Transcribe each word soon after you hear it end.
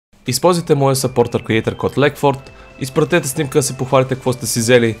Използвайте моя supporter creator код LEKFORD, изпратете снимка да се похвалите какво сте си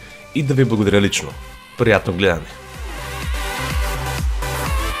взели и да ви благодаря лично. Приятно гледане!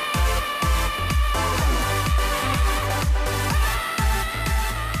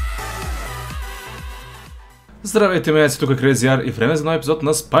 Здравейте, мене си тук CrazyR и време за нов епизод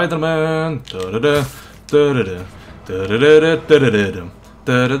на Spiderman.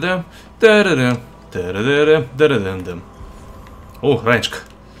 О, раничка.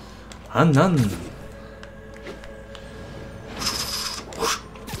 Анан.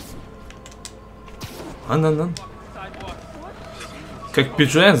 Анан. Как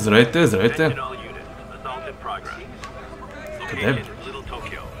пичуе? Здравейте, здравейте. Къде е?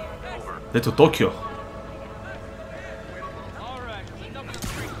 Ето Токио.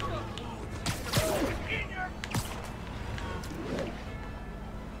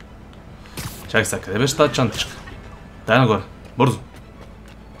 Чакай сега, къде беше тази чантичка? Дай нагоре, бързо.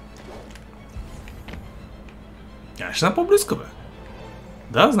 Нямаш една по-близка, бе.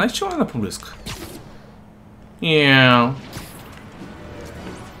 Да, знаеш, че има една по-близка.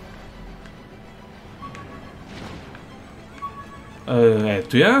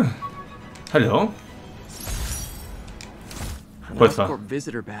 Ето я. Халло. Кой е това?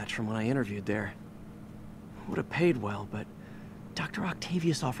 Dr.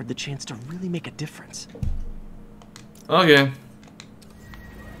 Octavius offered the chance to really make a difference. Окей.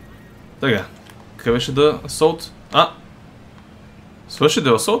 Така. Къде беше да асолт? А! Свърши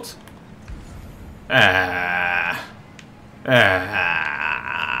да асолт?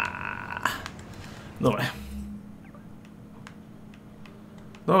 Добре.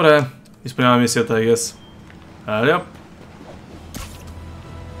 Добре. Изпълняваме мисията, I guess. Аляп.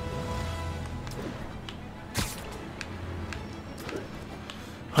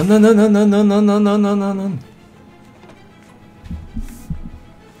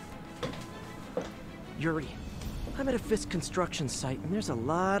 Yuri, I'm at a Fisk construction site, and there's a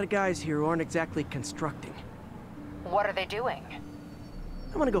lot of guys here who aren't exactly constructing. What are they doing?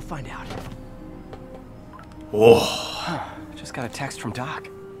 I'm gonna go find out. Oh. Just got a text from Doc.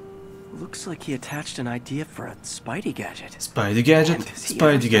 Looks like he attached an idea for a Spidey gadget. Spidey gadget?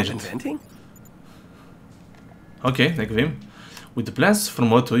 Spidey gadget. Inventing? Okay, нека видим. With the plans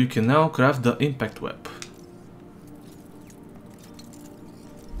from Otto, you can now craft the impact web.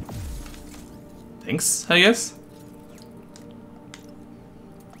 Thanks, I guess.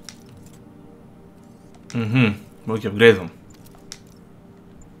 Мога ги апгрейдвам.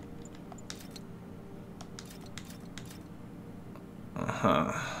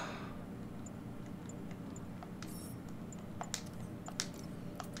 Аха.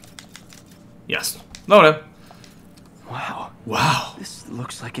 Ясно. Добре. Wow. This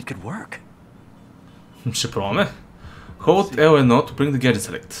looks like it could work. Ще пробваме. Hold L1 to bring the gadget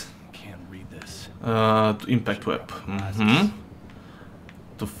select. Can't read this. To impact web.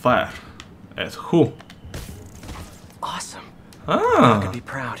 To fire. At who? Awesome. Ah. I could be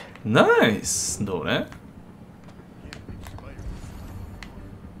proud. Nice. Добре.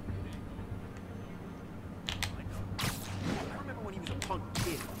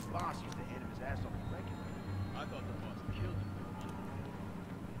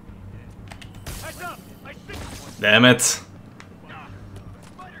 Damn it!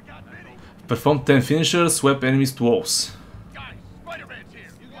 Perform 10 finishers, swap enemies to walls. Guys, Spider-Man's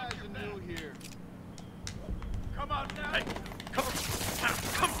here. You guys are new here. Come on now. Hey, come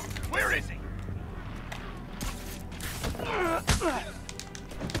on. Where is he?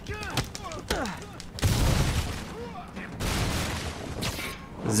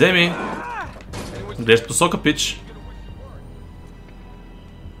 Вземи! Гледаш посока, пич.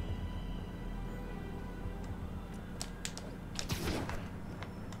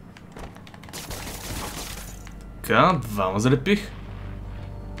 Така, двама залепих.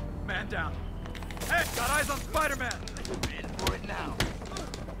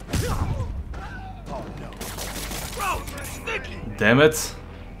 Демет.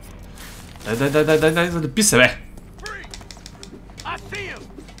 Дай, залепи се, бе.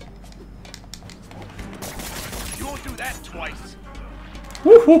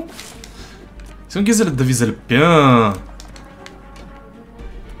 Уху. Искам ги да ви залепя.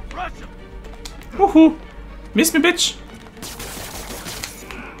 Уху. Miss me, bitch!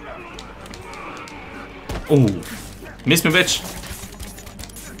 Miss me, bitch!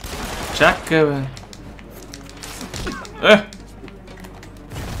 Чакай, бе!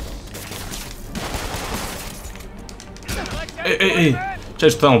 Ей! Чай,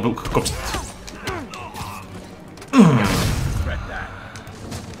 че това му копчета.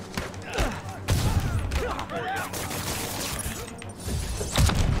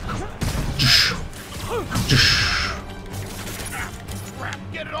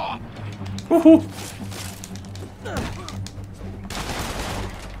 Get it off! Уху!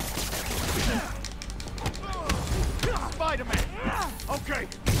 Spider-Man! Okay,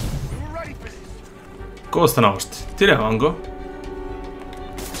 we're ready for this. Кой остана още? Тирявам го.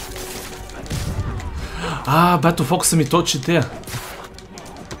 Бето фокуса ми точи тея.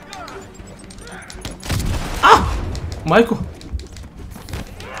 Майко!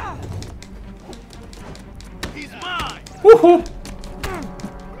 He's mine! Уху!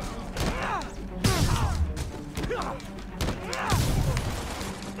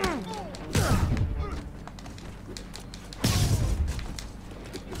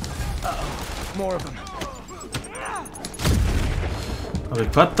 More of them. Абе,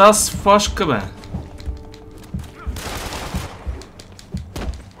 каква е тази флашка, бе?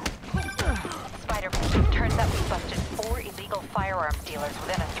 Turns out we busted 4 illegal firearms dealers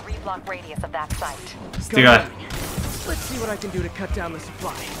within a 3-block radius of that site. Стига. Let's see what I can do to cut down the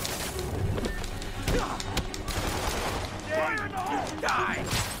supply.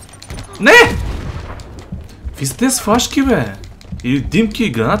 Не! Какви са тези флашки, бе? И димки,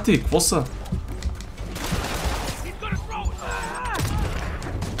 и гранати, какво са?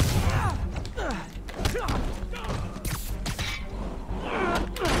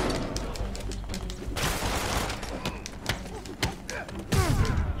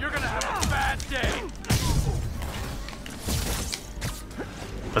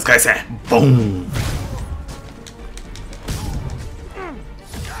 Разкай се! Бум!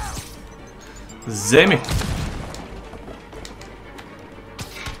 Вземи!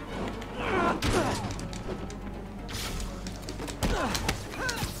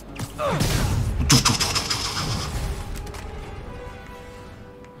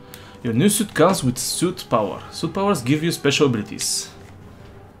 Your new suit comes with suit power. Suit powers give you special abilities.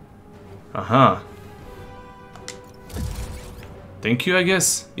 Аха. Thank you, I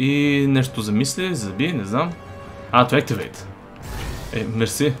guess. И нещо замисли, заби, не знам. To activate.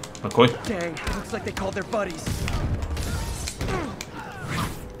 Мерси. На кой? Dang, looks like they called their buddies.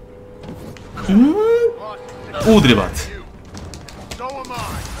 Удри, бат. So am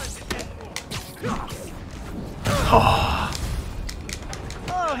I.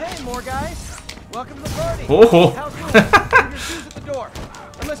 Oh, hey, more guys. Welcome to the party. Охо! How's it? Leave your shoes at the door.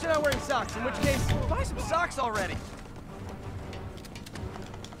 Unless you're not wearing socks, in which case, buy some socks already.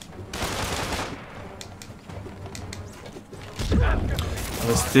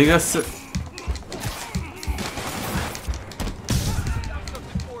 Стига се.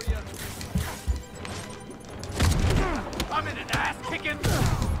 I'm in an ass kicking.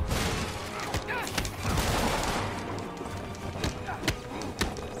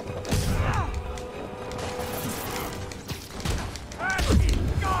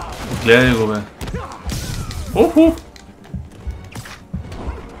 Гледай го, бе. Уху!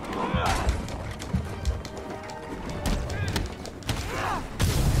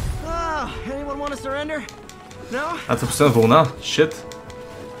 Anyone want to surrender? No? Те последна вълна. Шит.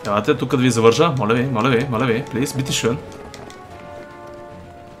 Елате, тук да ви завържа. Моля ви, моля ви, моля ви. Плиз, бити швен.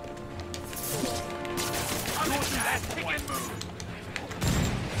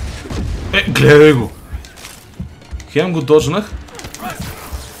 Гледай го. Хем го доджнах.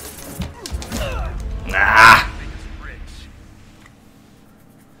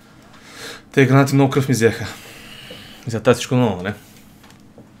 Те гранати много кръв ми взеха. И за тази всичко много, не?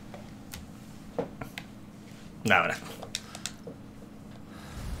 Добре.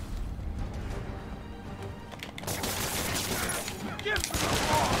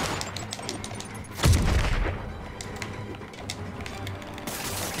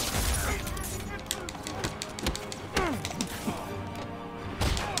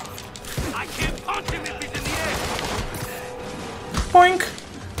 I can't punch him if he's in the air. Poink!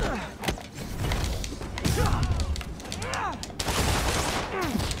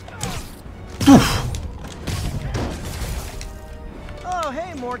 Oh,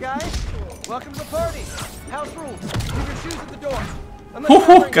 hey, more guys. Welcome to the party. House rules. Leave your shoes at the door. Unless you're not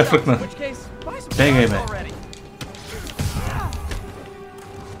wearing как socks, фръкна. in which case, buy some Бегай, socks бе. already.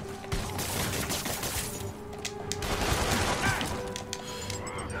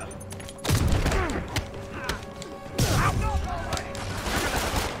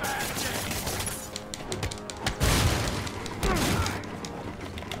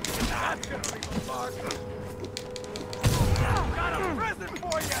 Got a present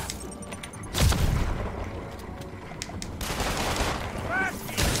for you.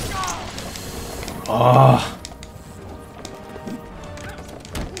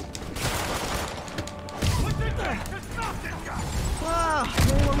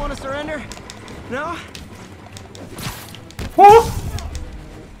 Anyone want to surrender? No? О!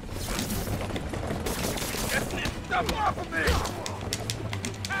 Stop off of me!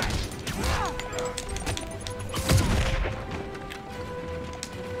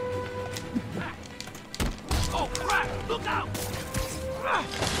 Oh crap! Look out!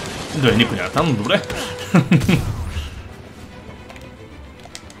 Да, никой няма там, но добре.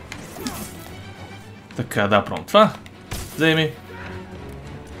 Така, да, пробвам това. Вземи.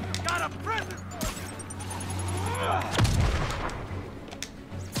 Got a present!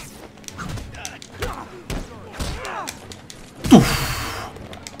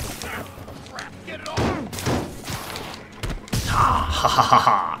 Get it on!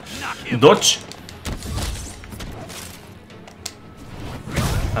 Ха-ха-ха-ха. Доч.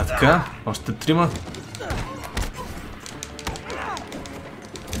 А така, още трима.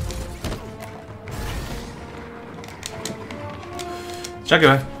 Чакай,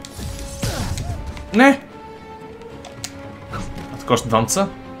 бе. Не! А така още двамца.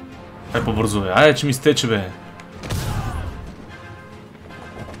 Ай, по-бързо, бе. Ай, че ми стече, бе.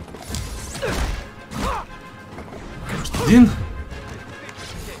 Още един.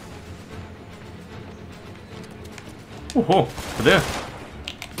 Охо, къде е?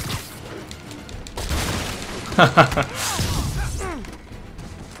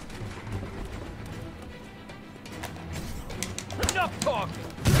 Enough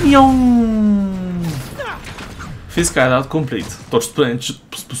talking! Фиска е дат комплит. Точно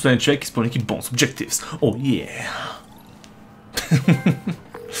с последен човек изпълники бонус objectives. О, yeah.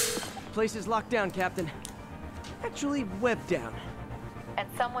 Place is locked down, Captain. Actually, webbed down. And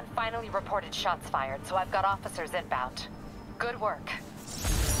someone finally reported shots fired, so I've got officers inbound. Good work.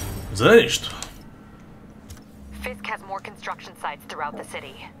 За нещо. Fisk has more construction sites throughout the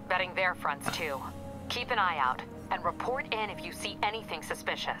city, vetting their fronts too. Keep an eye out, and report in if you see anything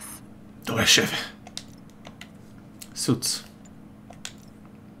suspicious. Добре, шефе. Суц.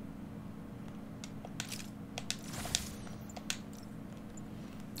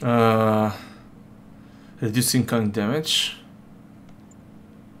 Reducing current damage.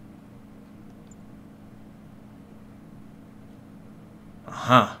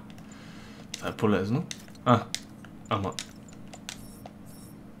 Аха. Това е полезно. Ама.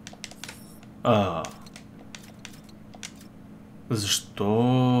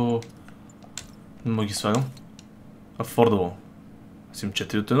 Защо не мога ги слагам? Affordable. Сим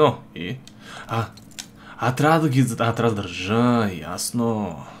 4 от 1 и... трябва да ги... трябва да държа,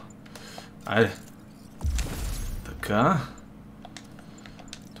 ясно. Айде. Така.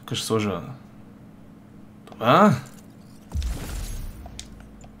 Тук ще сложа... това.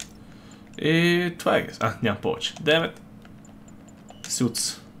 И това е. Няма повече. Демет.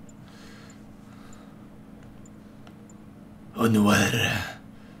 Сюц. Ударете.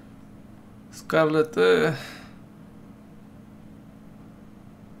 Скарлет е...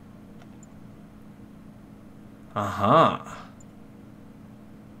 Аха.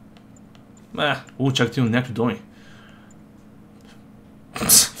 Чакайте, имам някакви думи.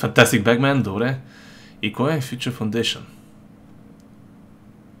 Fantastic Bagman, добре. И кой е Future Foundation?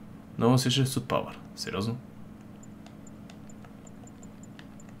 Много се ще Suit Power. Сериозно?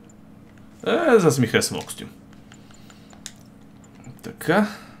 За да си ми хареса много костюм. Така.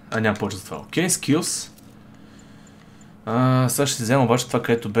 Няма повече за това. Окей, skills. Сега ще си взема обаче това,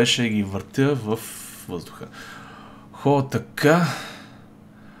 където беше и ги въртя в въздуха. Hold така.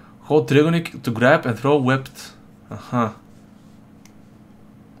 Hold триъгълник to grab and throw webbed. Аха.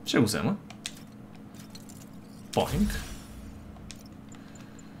 Ще го взема. Point.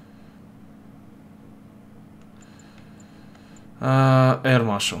 Air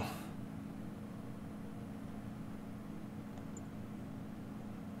Marshal.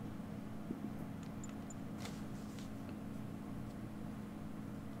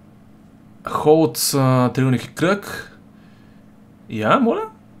 Hold с триъгълник и кръг. Моля?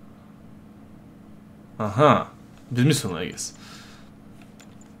 Аха. Безмислено, I guess.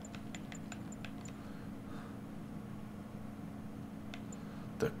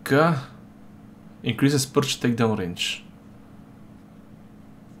 Така. Increases perch takedown range.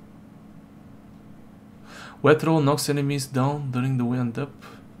 Wet roll knocks enemies down during the wind up.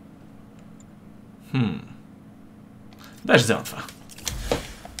 Дай ще взема това.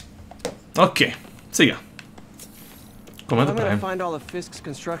 Окей. Сега. I'm gonna find all of Fisk's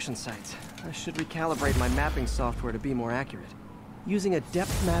construction sites. I should recalibrate my mapping software to be more accurate. Using a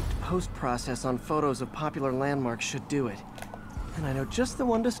depth-mapped post-process on photos of popular landmarks should do it. And I know just the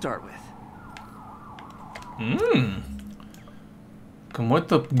one to start with. Към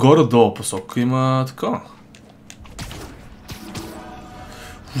моята горе-долу посока има такова.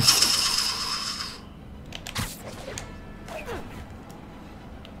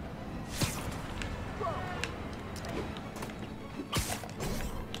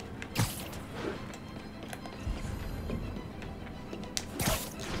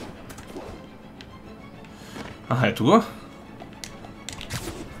 Ето го.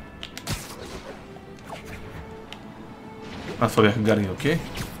 Това бяха гарги, окей.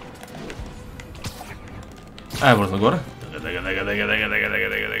 Бързо нагоре.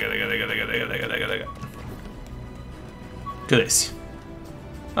 Къде си?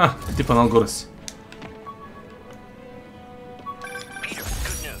 Типа нагоре си.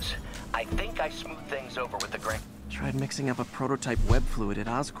 Tried mixing up a prototype web fluid at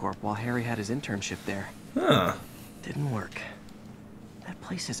Oscorp while Harry had his internship there. Didn't work. That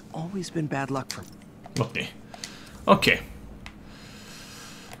place has always been bad luck for me. Окей.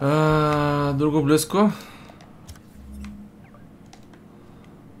 Друго близко.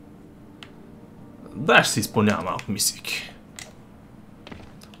 Да, ще се изпълнява малко мисийки.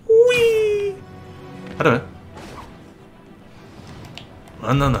 Уи! Аре бе.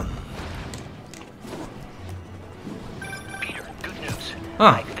 Ананан.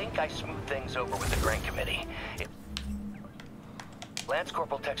 Lance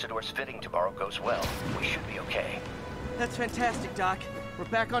Corporal Texador's fitting tomorrow goes well. We should be okay. That's fantastic, Doc.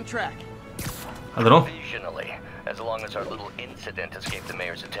 We're back on track. Provisionally, as long as our little incident escaped the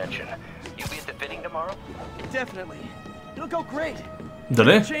mayor's attention. You'll be at the fitting tomorrow? Definitely. It'll go great.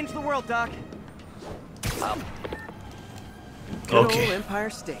 Дали? Change the world, Doc. Good old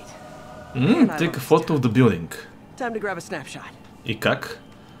Empire State. Take a photo of the building. Time to grab a snapshot. И как?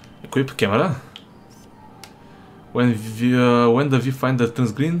 Equip camera. When the viewfinder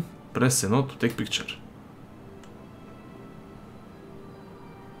turns green, press N to take picture.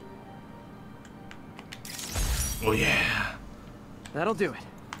 Oh yeah. That'll do it.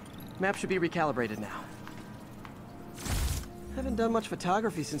 Map should be recalibrated now. Haven't done much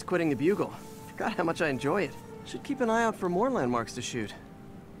photography since quitting the Bugle. Forgot how much I enjoy it. Should keep an eye out for more landmarks to shoot.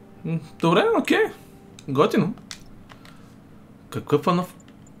 Добре, окей. Готино. Какъв нов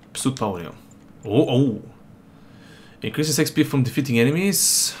псут пауър имам? Increases XP from defeating enemies.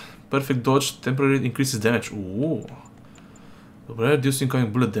 Perfect dodge. Temporary increases damage. Добре, reduce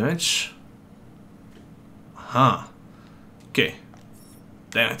incoming bullet damage. Окей.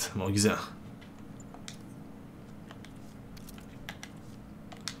 Damn it, мога ги взема.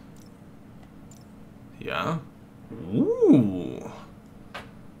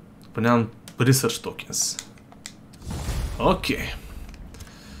 Нямам research tokens. Окей.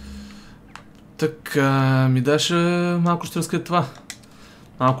 Така, ми даше малко ще разкрия това.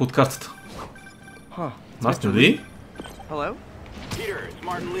 Малко от картата. Мартин Ли? Hello? Peter, it's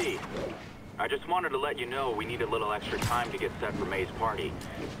Martin Lee. I just wanted to let you know we need a little extra time to get set for May's party.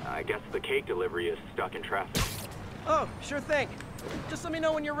 I guess the cake delivery is stuck in traffic. Oh, sure thing. Just let me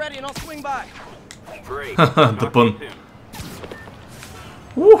know when you're ready and I'll swing by. Great. Talk to you soon.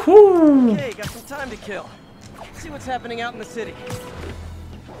 Woohoo! Okay, got some time to kill. See what's happening out in the city.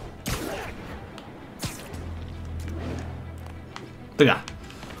 Така,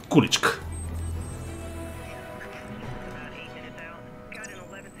 куличка.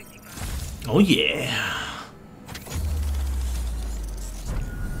 О, е!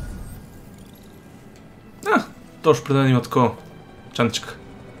 Точно преди да има такова. Чантичка.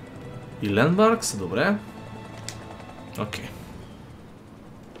 И Landmarks, добре. Окей.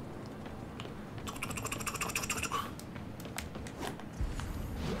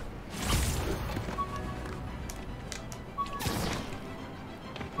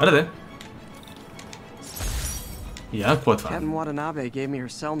 Аре, какво е това? Captain Watanabe gave me her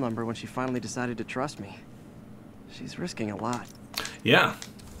cell number when she finally decided to trust me. She's risking a lot.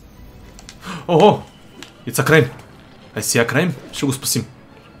 Ого! It's a crime. I see a crime. Ще го спасим.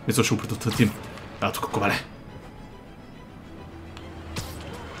 Мисля, ще го предотвратим. Тук ковале.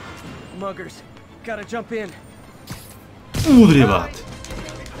 Muggers, gotta jump in. Удри, бат.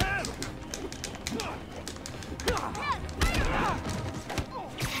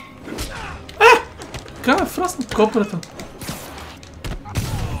 Как фрасна копрата?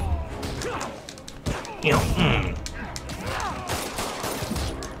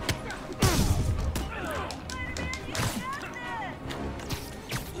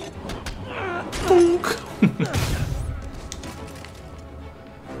 Пунк!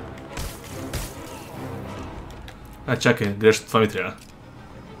 Чакай, грешно, това ми трябва.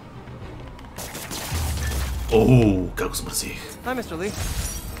 Как смърсих. Hi, Mr. Lee.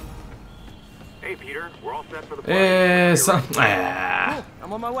 Hey, Peter, we're all set for the party. Сам.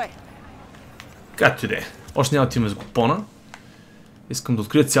 I'm on my way. Както и да е. Още няма да имаме с купона. Искам да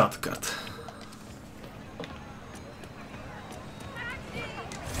открия цялата карта.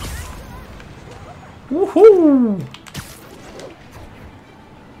 Уху!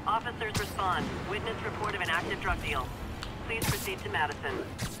 Officers respond. Witness report of an active drug deal. Please proceed to Madison.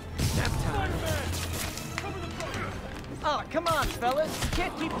 Oh, come on, fellas. You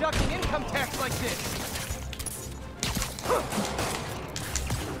can't keep ducking income tax like this.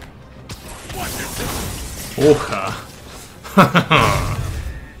 Оха!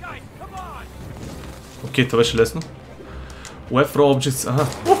 Окей, това беше лесно. Web for objects. Ага.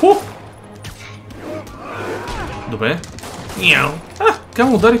 Уху! Добре. Няу. Как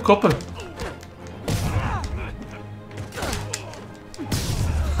му удари копър?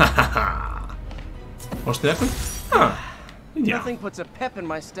 Още някой? Nothing puts a pep in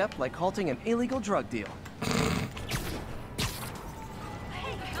my step like halting an illegal drug deal.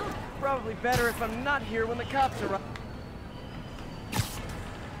 Probably better if I'm not here when the cops arrive.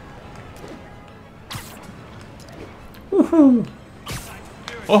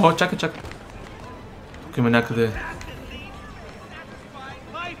 Охо, чакай. Тук има някъде.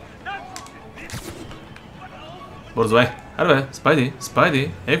 Бързо бе. Аре бе,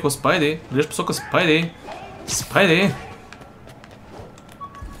 Спайди. Ехо, Спайди. Гледаш посока, Спайди.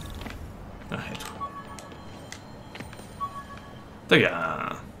 Ето. Така.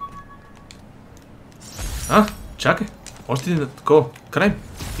 Чакай. Още един такова. Краем.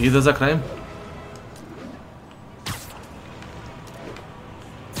 И да закраем.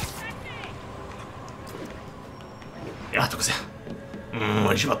 Тук сега.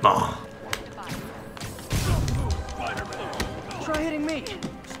 Животно. Try hitting me.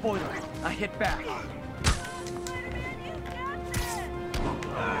 Spoiler. I hit back.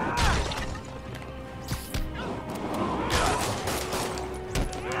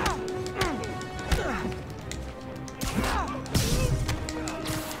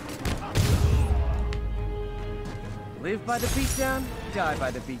 Live by the beatdown, die by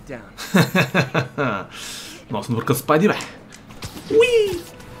the beatdown. Много съм бъркат Спайди, бе. Уи!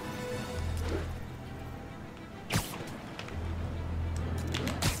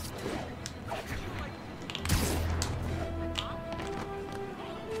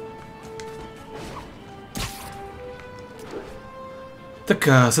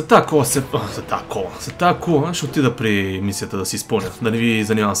 Така, след тази кола ще отида при мисията да си изпълня. Да не ви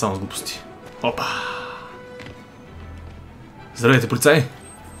занимавам само с глупости. Опа! Здравейте, полицаи!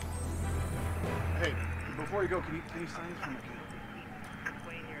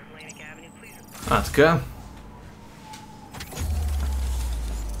 Така.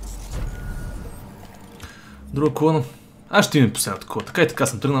 Друга кола. Аз ще имам последната кола. Така и така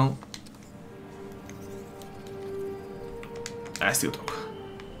съм тръгнал. Стига толкова.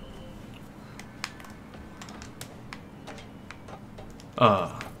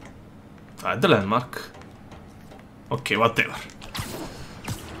 Това е дален марк. Окей, whatever.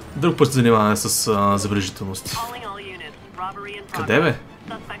 Друг път се занимаваме с забележителности. Къде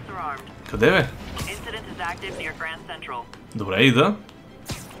бе? Добре, ида.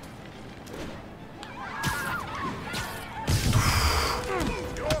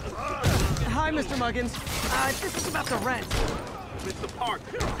 Hi, Mr. Muggins. This is about the rent. Mr. Park,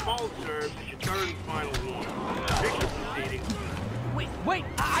 call serves as your third and final warning. Eviction proceedings. Wait!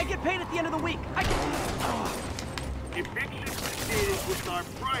 I get paid at the end of the week. Eviction proceedings will start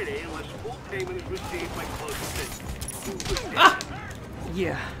Friday unless full payment is received by close of business.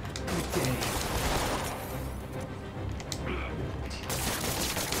 Yeah. Good day.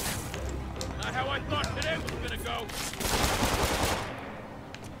 Not how I thought today was gonna go.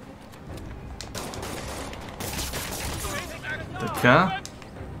 Така.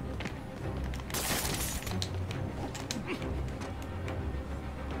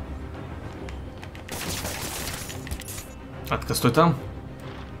 Така, стой там.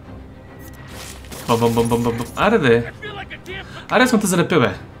 Бам. Аре, де. Аре, сме те залепя,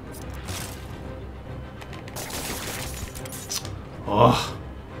 бе. Ох.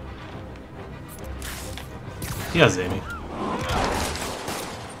 Я вземи.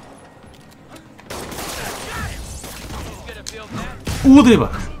 Удари, ба!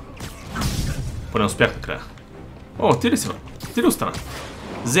 Поне успях накрая. О, ти ли си, ба? Ти ли остана?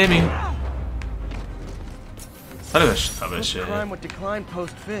 Вземи! Това ли беше? Това беше...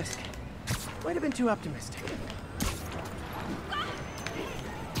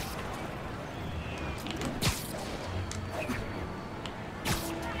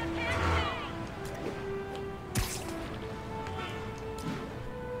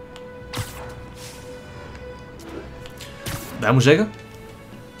 Дай му жега.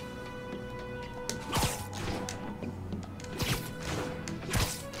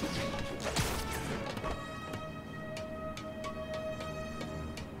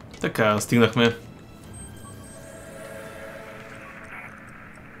 Така, стигнахме.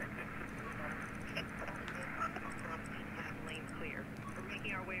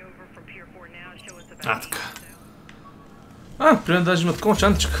 Така. Примерно даже има такова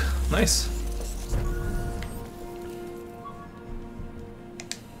чантичка. Найс.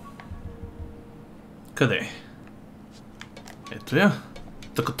 Къде е? Ето я.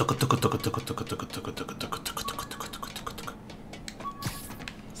 Така.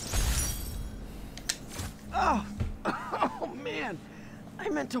 Oh man, I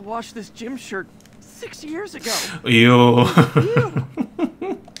meant to wash this gym shirt 6 years ago. Йо.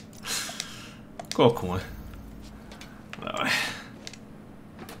 Колко му е? Давай.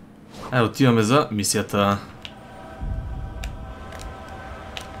 Отиваме за мисията.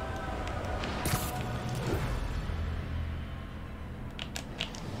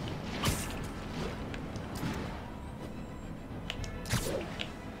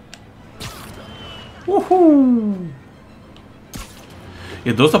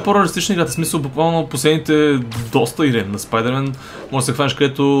 Е доста по-реалистична играта, в смисъл буквално последните доста игри на Spiderman може да се хванеш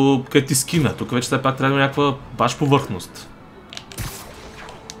където ти скина. Тук вече все пак трябва да има някаква баш повърхност.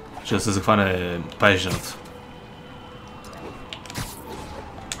 Ще да се захване пайжената.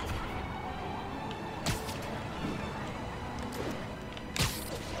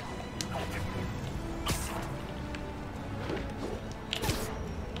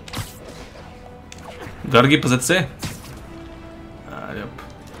 Гарги, пазете се!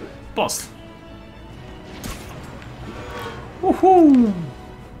 После. Уху!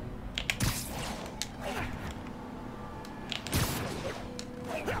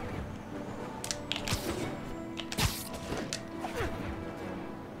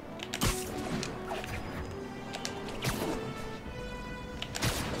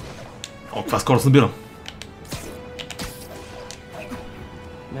 О, това скоро събирам.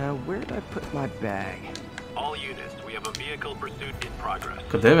 Now, where did I put my bag? All units, we have a vehicle pursuit in progress.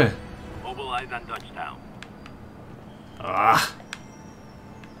 Къде бе? Mobilize on Dutchtown.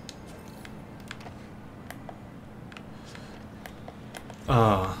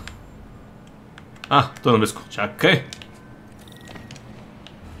 Той е наблизко. Чакай.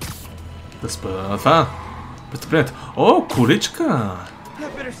 Да спа на това. Престъплението. О, количка!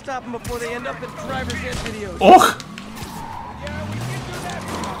 Ох!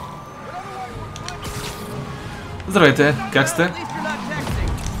 Здравейте, как сте?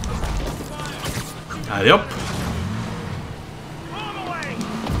 Айоп!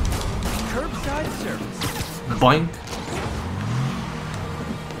 Боинг!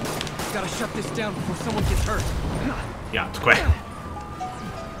 Я, тук е!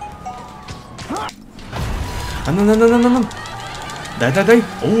 Дай!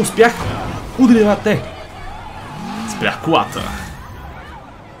 О, успях! Ударете! Спрях колата!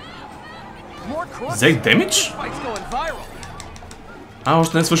 Взех демидж?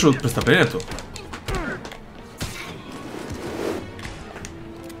 Още не е свършил от престъплението.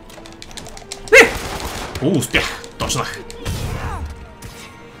 Не! Успях! Точнах!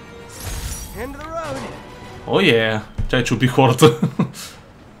 Ое! Чай, че убих хората.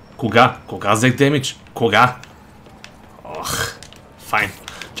 Кога? Кога взех демидж? Кога? Ох, файн.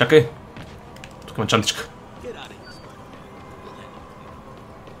 Чакай. Тук има чантичка.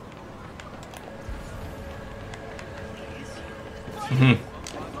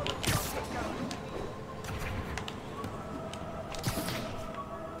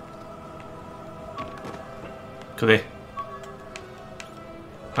 Къде?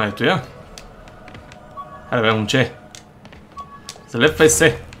 Ето я. Хайде бе, момче. Залепвай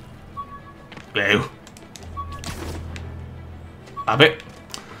се. Гледай го. Абе.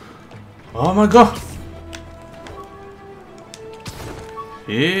 О, май го.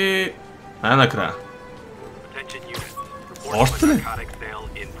 И... най-накрая. Още ли?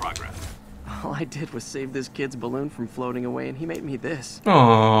 All I did was save this kid's balloon from floating away and he made me this.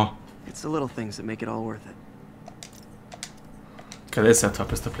 О. It's the little things that make it all worth it. Къде е сега това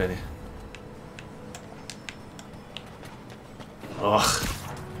престъпление? Ох.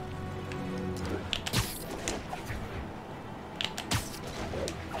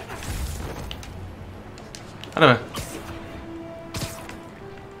 Аре бе.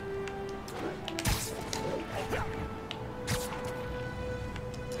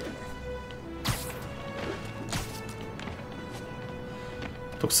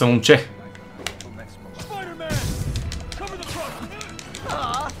 Тук съм момче.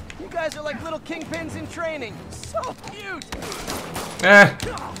 You guys are like little kingpins in training. So cute.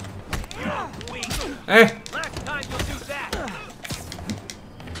 Last time you'll do that.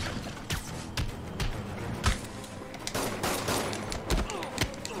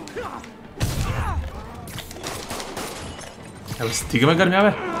 Абе, стигаме гърмя,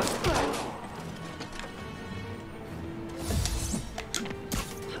 бе.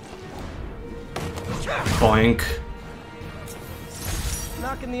 Боинг.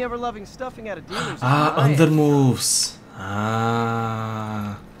 Under moves.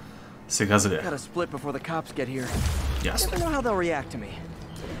 Сега загледа. Ясно.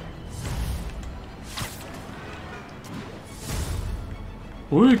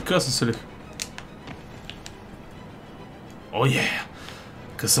 Уй, къса се ли. Ое,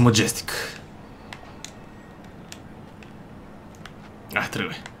 къса маджестик.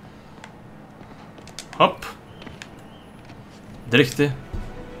 Тръгвай. Хоп. Дрехите.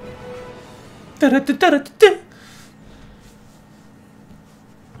 Тарате.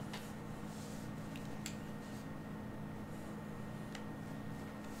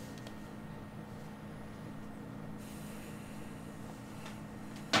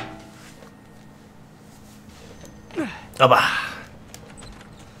 Оба.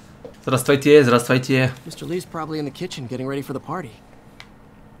 Здравствуйте, здравствуйте. Mr. Lee's probably in the kitchen getting ready for the party.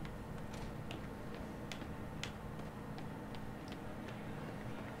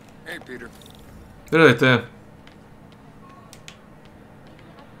 Hey, Peter. Здравейте.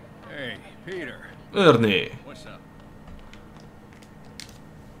 Hey, Peter. Ерни. What's up?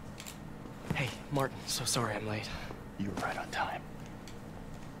 Hey, Martin, so sorry I'm late. You were right on time.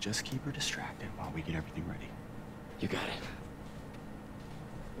 Just keep her distracted while we get everything ready. You got it.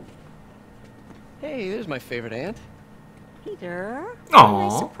 Hey, there's my favorite aunt. Peter? Aw.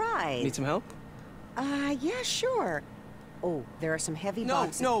 Nice surprise. Need some help? Yeah, sure. Oh, there are some heavy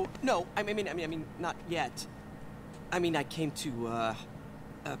boxes. No. I mean, not yet. I mean, I came to,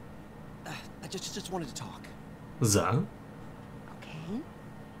 I just wanted to talk. За.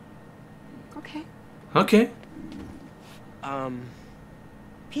 Okay. Окей.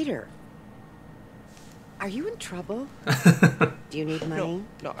 Peter, are you in trouble? Do you need money?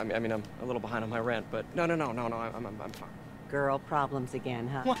 No, I mean, I'm a little behind on my rent, but no, I'm fine. Girl problems again,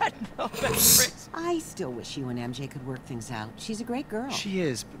 huh? What? No, that's crazy. I still wish you and MJ could work things out. She's a great girl. She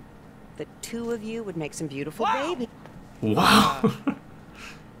is. The two of you would make some beautiful babies. Wow.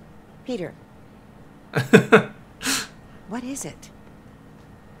 Peter. What is it?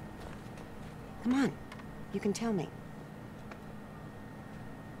 Come on. You can tell me.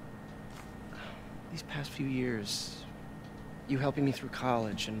 These past few years, you helping me through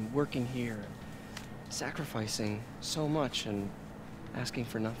college and working here, and sacrificing so much and asking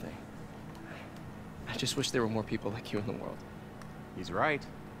for nothing. I just wish there were more people like you in the world. He's right.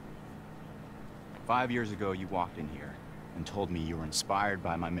 5 years ago, you walked in here and told me you were inspired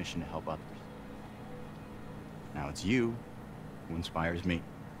by my mission to help others. Now it's you who inspires me.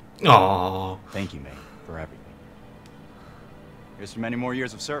 Aww. Thank you, May, for everything. Here's to many more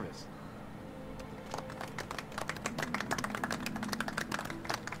years of service.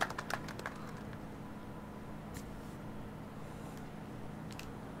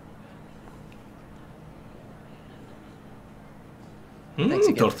 Thanks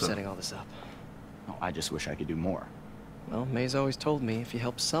again for setting all this up. Oh, I just wish I could do more. Well, May's always told me if you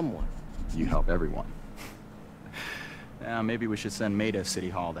help someone, You help everyone. Now, maybe we should send May to City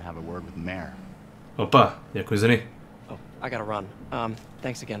Hall to have a word with the mayor. Опа, някой звъни. Oh, I gotta run.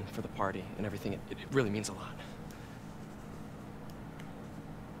 Thanks again for the party and everything. It really means a lot.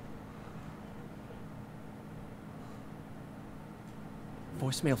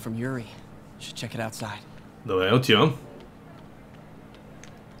 Voicemail from Yuri. Should check it outside. Добре, отивам.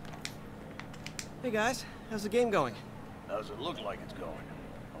 Hey guys, how's the game going? How's it look like it's going?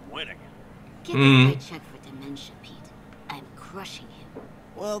 I'm winning. Get this guy checked for dementia, Pete. I'm crushing him.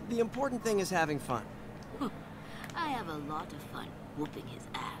 Well, the important thing is having fun. I have a lot of fun whooping his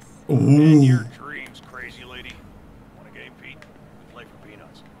ass. In your dreams, crazy lady. Want a game, Pete? We play for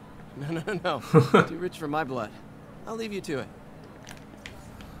peanuts. No. Too rich for my blood. I'll leave you to it.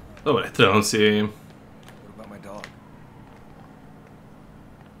 Добре, трябвам си... What about my dog?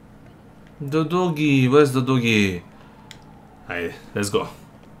 The doggy, where's the doggy? Айде, let's go.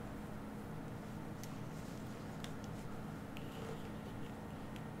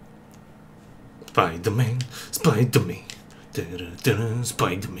 Spiderman, Spiderman,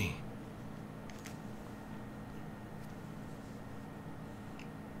 Spiderman.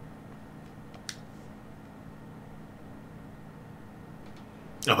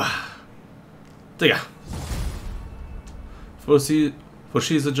 Опа. Така. For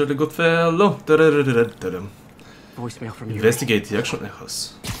she's a jolly good fellow. Voicemail from Yuri. Investigate the auction house.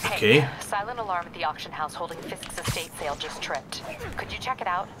 Okay. Silent alarm at the auction house holding Fisk's estate sale just tripped. Could you check it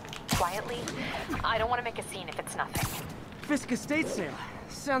out? Quietly? I don't want to make a scene if it's nothing. Fisk estate sale.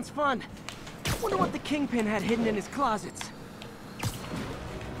 Sounds fun. Wonder what the Kingpin had hidden in his closets.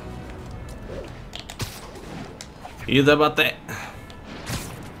 И да бате.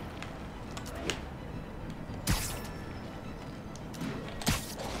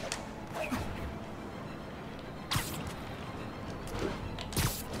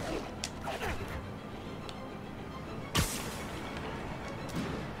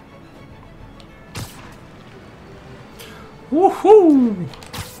 Woohoo!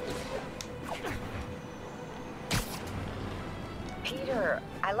 Peter,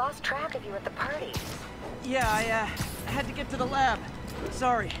 I lost track of you at the party. Yeah, I had to get to the lab.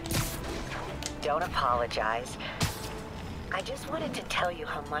 Sorry. Don't apologize. I just wanted to tell you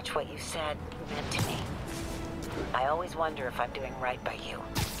how much what you said meant to me. I always wonder if I'm doing right by you.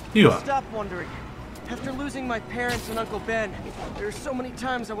 You are. Stop wondering. After losing my parents and Uncle Ben, there are so many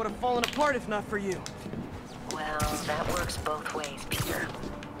times I would have fallen apart if not for you. Well, that works both ways, Peter.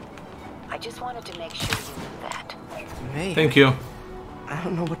 I just wanted to make sure you knew that. Me? Thank you. I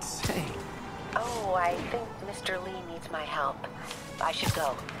don't know what to say. Oh, I think Mr. Lee needs my help. I should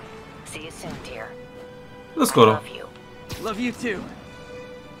go. See you soon, dear. Let's I go. love you. Love you too.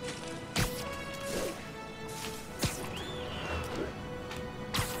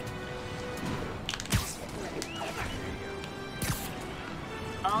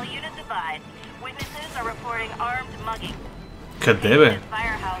 All units advised. Witnesses are reporting armed mugging. Къде бе?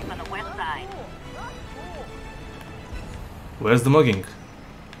 Firehouse on the west side. Where's the mugging?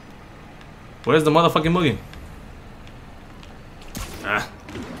 Where's the motherfucking mugging?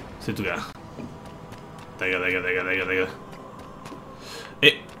 Си тогава. Тега.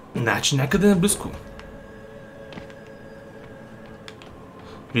 Значи някъде е близко.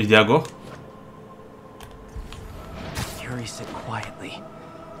 Видя го. Yuri, sit quietly.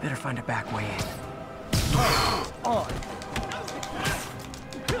 Better find a back way in. On.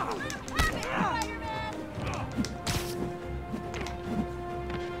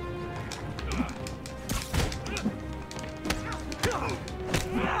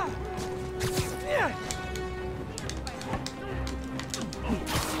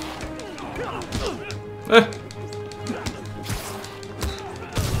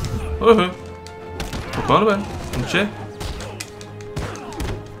 Спокойно бе, момче.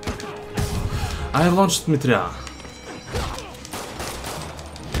 Ай, лончът ми трябва.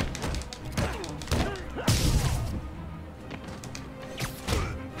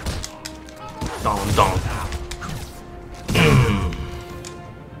 Даун.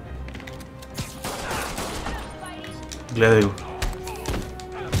 Гледай го.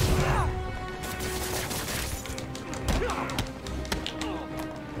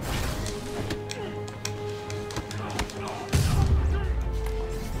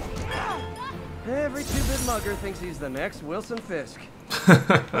 Every two-bit mugger thinks he's the next Wilson Fisk.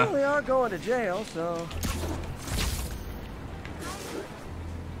 Well, they are going to jail, so...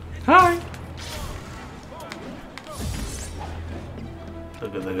 Hi!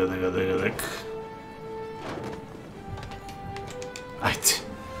 Дъга. Айде.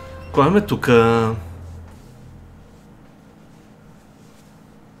 Кой ме тука?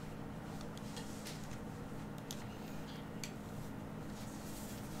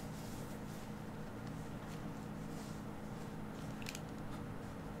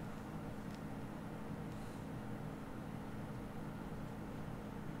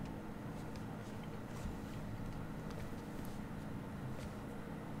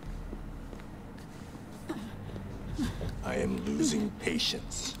 I am losing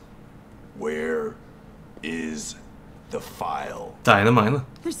patience. Where is the file? Тайна майна.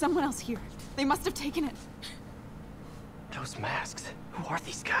 There's someone else here. They must have taken it. Those masks. Who are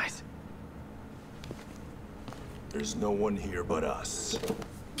these guys? There's no one here but us.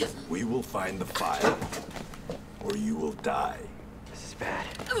 We will find the file, or you will die. This is bad.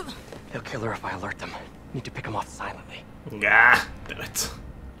 They'll kill her if I alert them. Need to pick them off silently. Damn it.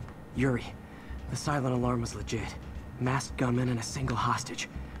 Yuri, the silent alarm was legit. Masked gunmen and a single hostage.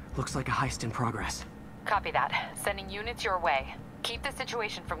 Looks like a heist in progress. Copy that. Sending units your way. Keep the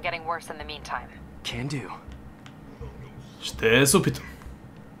situation from getting worse in the meantime. Can do. Ще се опитам.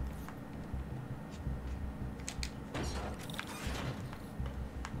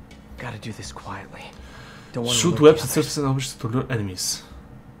 Gotta do this quietly. Don't want to Shoot alert webs the and others. surface and objects to lure enemies.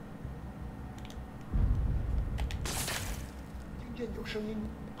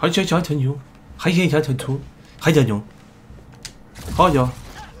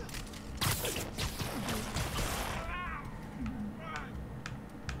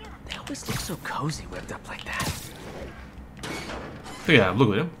 They always look so cozy webbed up like that. Така,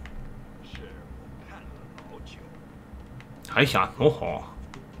 благодаря. Охо.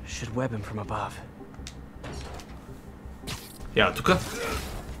 Should web him from above. Я тука.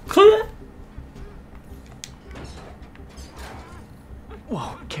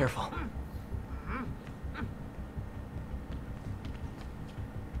 Whoa, careful.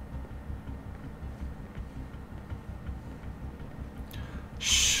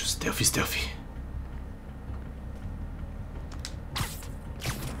 Shh, stealthy, stealthy.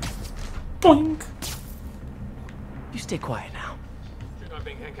 Boink. You stay quiet now.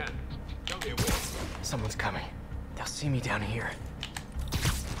 Someone's coming. They'll see me down here.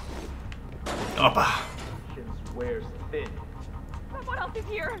 Opa. Wears thin. Someone else is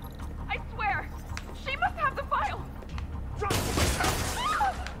here. I swear. She must have the file.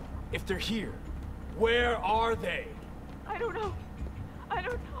 If they're here, where are they? I don't know. I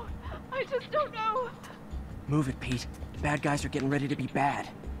don't know. I just don't know. Move it, Pete. Bad guys are getting ready to be bad.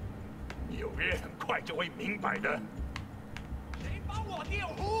 纽约很快就会明白的。谁帮我猎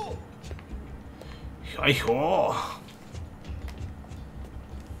狐？ 哎呦！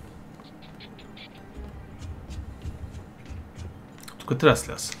 Тук трябва да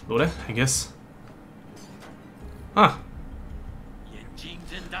сляза. Добре, I guess.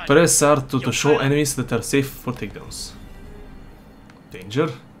 Press R to show enemies that are safe for takedowns. Danger.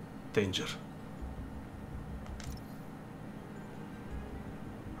 Danger.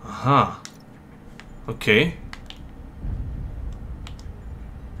 Аха. Окей.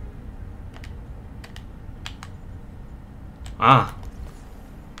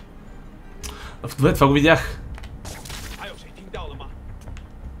 Добре, това го видях.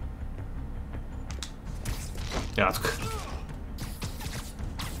 Я тук.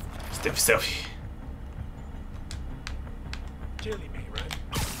 Стелфи, стелфи.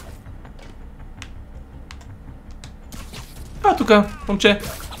 Тука, момче.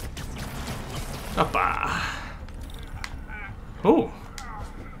 Апа. О.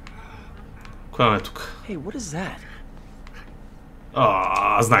 Кой е тук? Hey, what is that?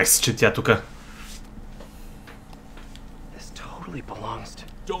 Знаех си, че тя тука. This totally belongs to...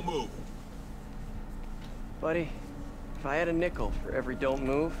 Don't move. Buddy, if I had a nickel for every don't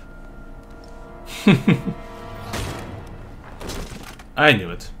move... I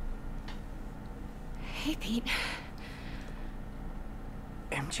knew it. Hey, Pete.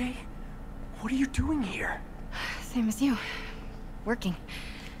 MJ? What are you doing here? Same as you. Working.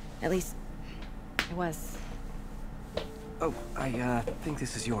 At least, I was. Oh, I think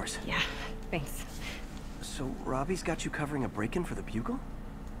this is yours. Yeah, thanks. So, Robbie's got you covering a break-in for the Bugle?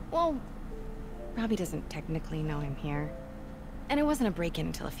 Well, Robbie doesn't technically know I'm here. And it wasn't a break-in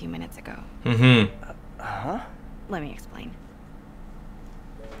until a few minutes ago. Huh? Let me explain.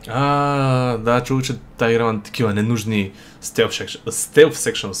 Да, чул, че тази игра има такива ненужни стелф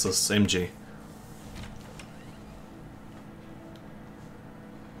секшън с MJ.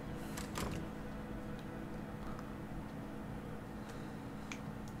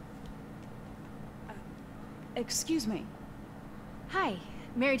 Excuse me. Hi,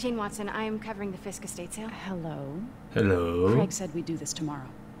 Mary Jane Watson. I'm covering the Fisk estate sale. Hello. Hello. Craig said we'd do this tomorrow.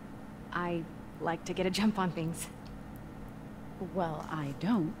 I like to get a jump on things. Well, I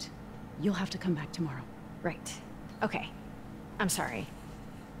don't. You'll have to come back tomorrow. Right. Okay. I'm sorry.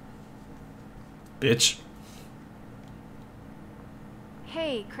 Bitch.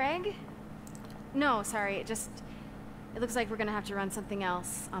 Hey, Craig? No, sorry. It looks like we're gonna have to run something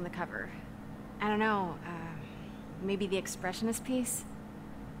else on the cover. I don't know. Maybe the expressionist piece?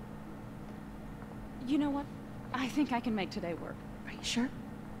 You know what? I think I can make today work. Are you sure?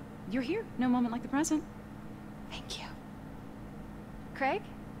 You're here. No moment like the present. Thank you. Craig?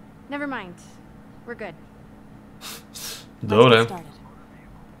 Never mind. We're good. Добре.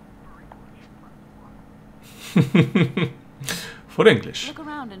 For English. Look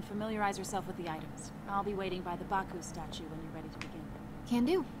around and familiarize yourself with the items. I'll be waiting by the Baku statue when you're ready to begin. Can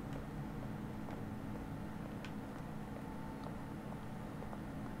do.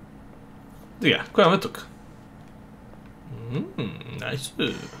 Сега, кой имаме тук? Найс.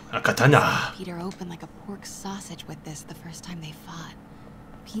 Катана. Peter opened like a pork sausage with this the first time they fought.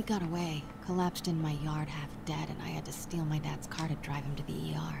 Pete got away, collapsed in my yard half dead, and I had to steal my dad's car to drive him to the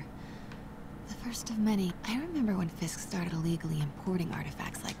ER. The first of many. I remember when Fisk started illegally importing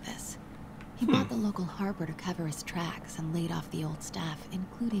artifacts like this. He bought the local harbor to cover his tracks and laid off the old staff,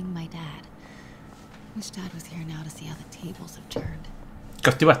 including my dad. Wish Dad was here now to see how the tables have turned.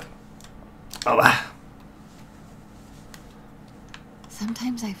 Как ти бат? Ала.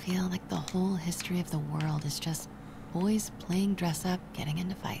 Sometimes I feel like the whole history of the world is just boys playing dress up, getting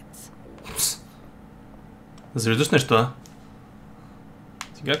into fights. Заведеш нещо, а?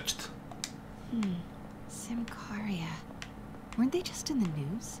 Цигарчета. Simcaria. Weren't they just in the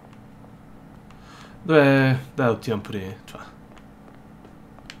news? Добре, да отивам при това.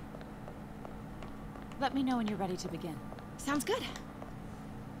 Let me know when you're ready to begin. Sounds good.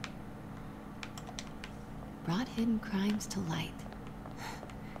 brought hidden crimes to light.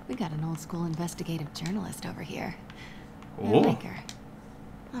 We got an old school investigative journalist over here. О!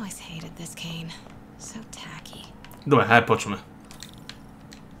 Always hated this cane. So tacky. Добре, хайде почваме.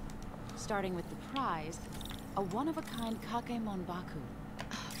 Starting with the prize, a one-of-a-kind kakemon baku.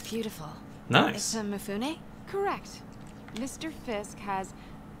 Beautiful. Nice. It's a Mifune? Correct. Mr. Fisk has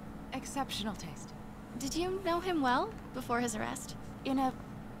exceptional taste. Did you know him well before his arrest? In a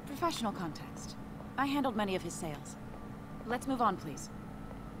professional context. I handled many of his sales. Let's move on, please.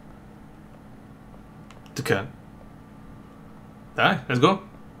 Така. Давай, let's go.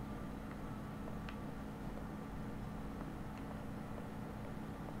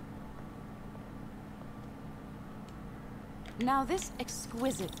 Now this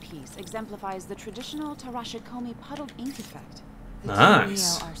exquisite piece exemplifies the traditional Tarashikomi puddled ink effect. The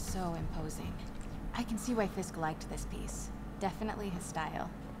Nice. two are so imposing. I can see why Fisk liked this piece. Definitely his style.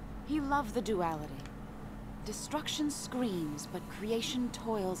 He loved the duality. Destruction screams, but creation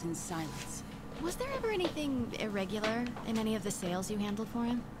toils in silence. Was there ever anything irregular in any of the sales you handled for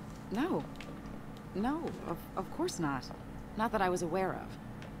him? No. No, of course not. Not that I was aware of.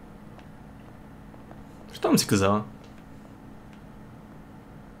 Що ми си казала?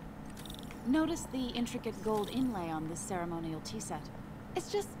 Notice the intricate gold inlay on this ceremonial tea set.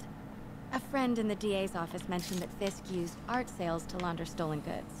 It's just... a friend in the DA's office mentioned that Fisk used art sales to launder stolen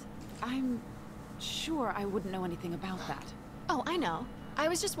goods. I'm sure I wouldn't know anything about that. Oh, I know. I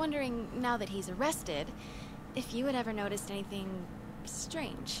was just wondering, now that he's arrested, if you had ever noticed anything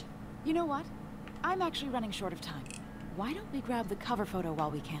strange. You know what? I'm actually running short of time. Why don't we grab the cover photo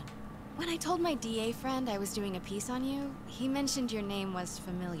while we can? When I told my DA friend I was doing a piece on you, he mentioned your name was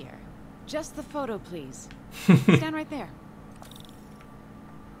familiar. Just the photo, please. Stand right there.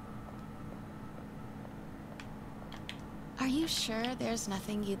 Are you sure there's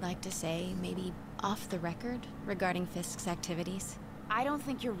nothing you'd like to say, maybe off the record, regarding Fisk's activities? I don't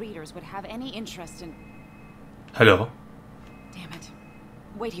think your readers would have any interest in... Hello. Damn it.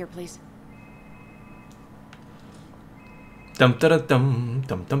 Wait here, please.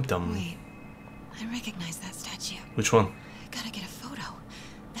 Tum-tum-tum. Wait, I recognize that statue. Which one? Gotta get a photo.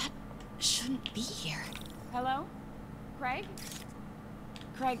 That shouldn't be here. Hello? Craig?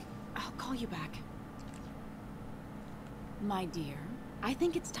 Craig, I'll call you back. My dear, I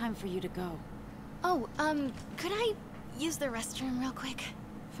think it's time for you to go. Oh, could I use the restroom real quick?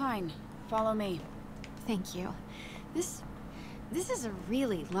 Fine. Follow me. Thank you. This is a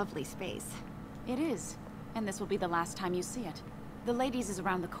really lovely space. It is. And this will be the last time you see it. The ladies is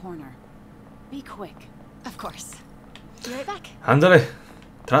around the corner. Be quick. Of course. Be right back. Андале.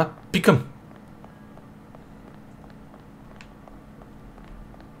 Трябва да пикам.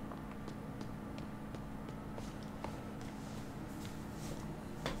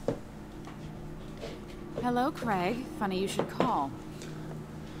 Hello, Craig. Funny you should call.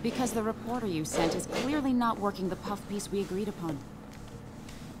 Because the reporter you sent is clearly not working the puff piece we agreed upon.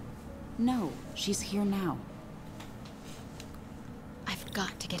 No, she's here now. I've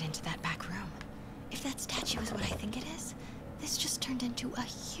got to get into that back room. If that statue is what I think it is, this just turned into a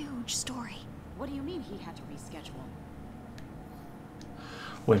huge story. What do you mean he had to reschedule?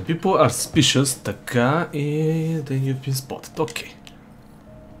 When people are suspicious, така и then you've been spotted. Okay.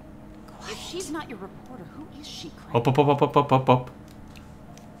 If she's not your reporter, who is she, Craig? Оп.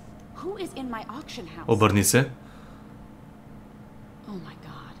 Who is in my auction house? Обърни се. Oh my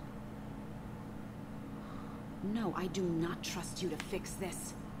god. No, I do not trust you to fix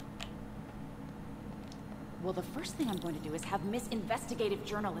this. Well, the first thing I'm going to do is have Miss Investigative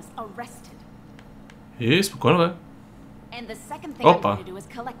Journalist arrested. И спокойно, бе. And the second thing I'm going to do is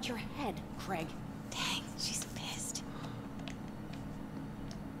collect your head, Craig. Dang, she's pissed.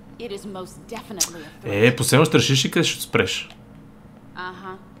 It is most definitely a threat. Последно ще решиш и къде ще спреш.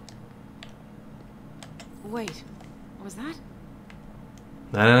 Uh-huh. Wait, was that?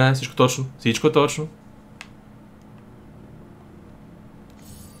 Не, всичко точно. Всичко е точно.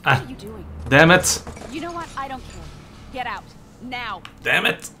 What are you doing? Damn it! You know what? I don't care. Get out. Now. Damn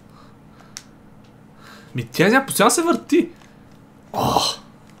it! Тя постоянно се върти.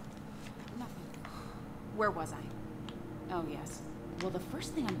 Where was I? Oh, yes. Well, the first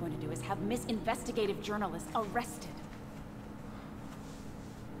thing I'm going to do is have Miss Investigative Journalist arrested.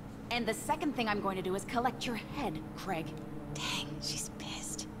 And the second thing I'm going to do is collect your head, Craig. Dang, she's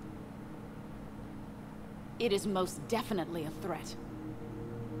pissed. It is most definitely a threat.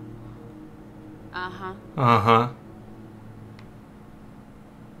 Uh-huh. Ага.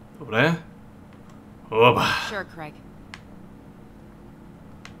 Добре. Опа. Sure, Craig.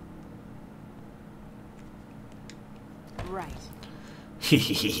 Right.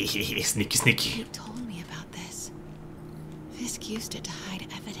 Сники. You told me about Fisk used it to hide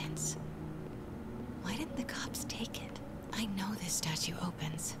evidence. Why didn't the cops take it? I know this statue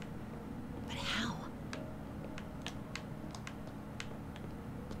opens. But how?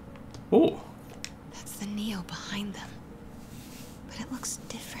 Oh. That's the Neo behind them. But it looks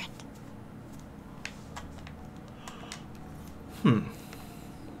different.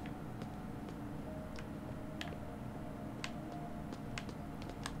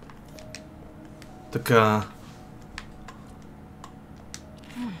 Така.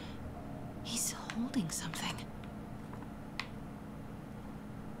 He's holding something.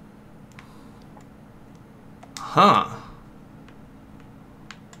 Huh.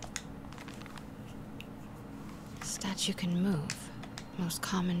 Statue can move. Most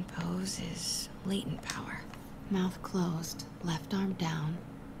common pose is latent power. Mouth closed, left arm down,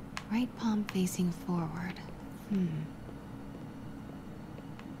 right palm facing forward.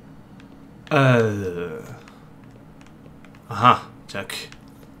 Aha, check.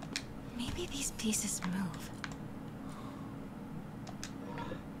 Maybe these pieces move.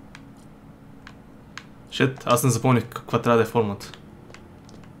 Shit, аз не запомних каква трябва да е формата.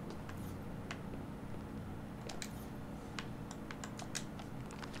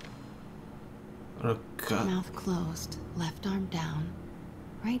 Ръка. Mouth closed, left arm down,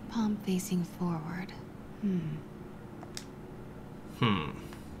 right palm facing forward.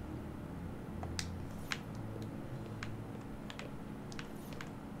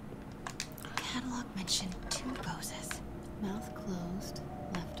 Catalog mentioned 2 poses. Mouth closed,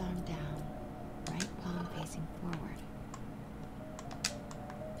 left arm down, right palm facing forward.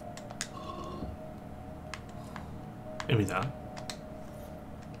 Еми да.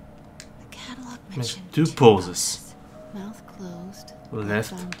 The catalog mentioned 2 poses. Mouth closed,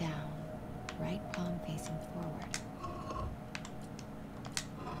 Left arm down, right palm facing forward.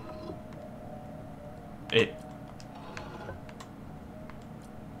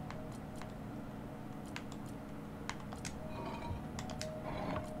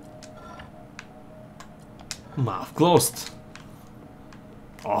 Mouth closed.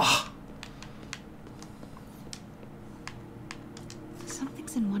 Oh.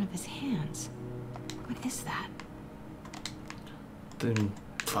 Something's in one of his hands. What is that?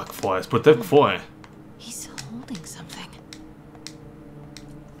 Това какво е? Според теб какво е? He's holding something.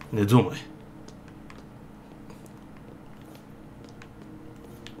 Не думай.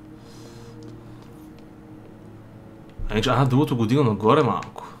 Другото го дига нагоре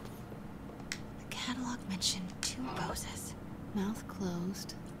малко. Catalog mentioned 2 poses. Mouth closed,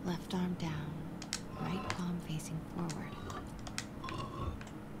 left arm down, right palm facing forward.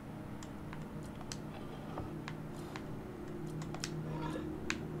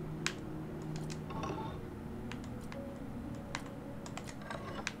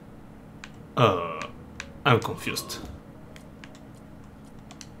 I'm confused.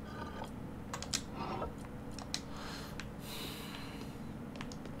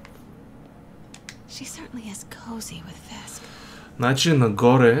 She certainly is cozy with Fisk. Значи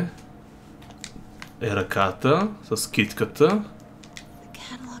нагоре е ръката с китката. The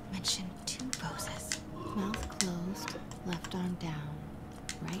catalog mentioned 2 poses. Mouth closed, left arm down,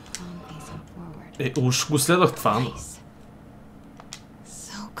 right palm facing forward. Уж го следвах това. Nice.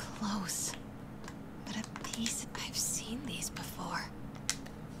 So close. But a piece I've seen these before.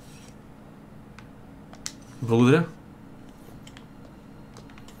 Благодаря.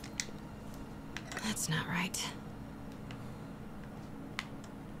 That's not right.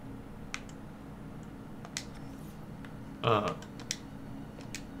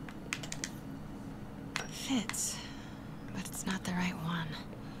 Fits, but it's not the right one.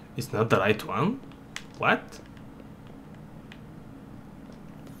 It's not the right one? What?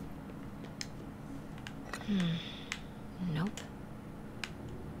 Nope.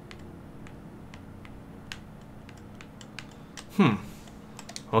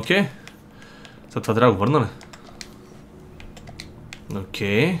 Окей. За това трябва да го върна ли?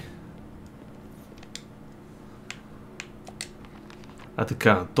 Окей. А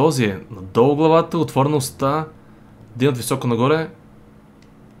така, този е надолу главата, отворена уста, дигнат високо нагоре.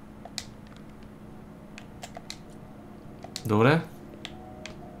 Добре.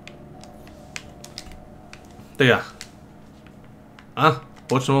 Тега.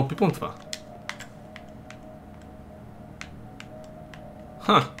 Почна да пипам това.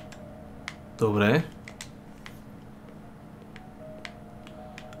 Добре.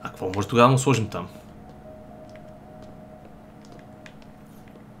 А какво може тогава да му сложим там?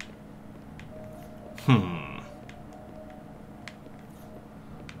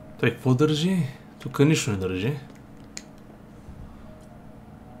 Той какво държи? Тук нищо не държи.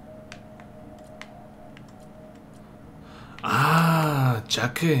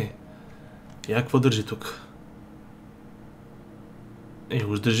 чакай. Я какво държи тук?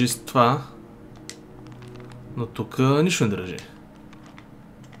 Уж държи с това. Но тук нищо не държи.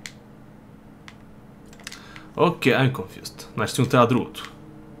 Окей, I'm confused. Значи си му трябва другото.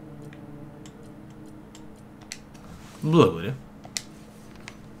 Благодаря.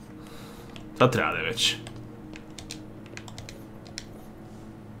 Това трябва да е вече.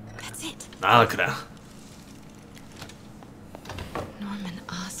 Накрая.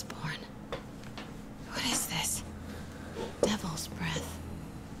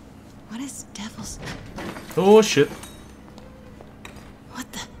 Oh shit. What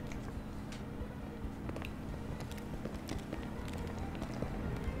the?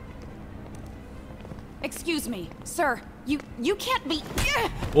 Excuse me, sir. You can't be.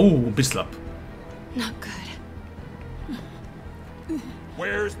 Oh, bitch slap. Not good.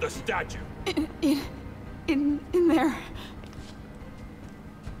 Where's the statue? In there.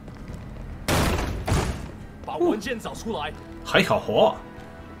 把文件找出来。还好活。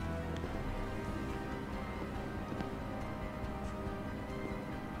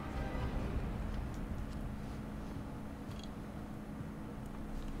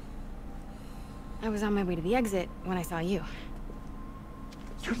 I was on my way to the exit when I saw you.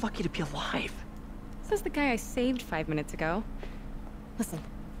 You're lucky to be alive. Says the guy I saved 5 minutes ago. Listen,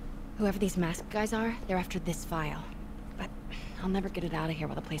 whoever these masked guys are, they're after this file. But I'll never get it out of here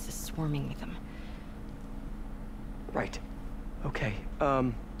while the place is swarming with them. Right. Okay,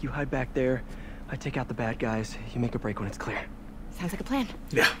 you hide back there. I take out the bad guys. You make a break when it's clear. Sounds like a plan.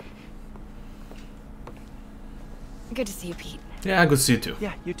 Yeah. Good to see you, Pete. Yeah, good to see you too.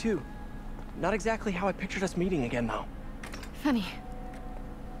 Yeah, you too. Not exactly how I pictured us meeting again, though. Funny.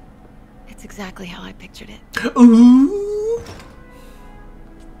 It's exactly how I pictured it. Ooh.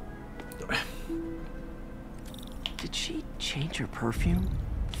 Did she change her perfume?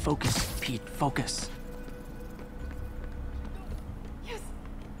 Focus, Pete, focus. Yes.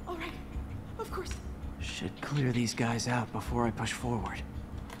 All right. Of course. Should clear these guys out before I push forward.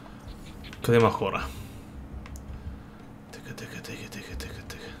 Къде има хора? Тъка.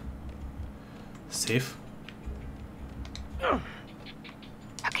 Safe.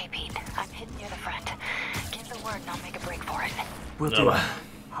 Okay, Pete. I'm hidden near the front. Give the word and I'll make a break for it. Will do.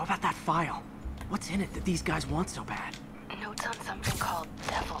 How about that file? What's in it that these guys want so bad? Notes on something called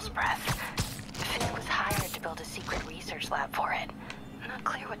Devil's Breath. Fisk was hired to build a secret research lab for it. Not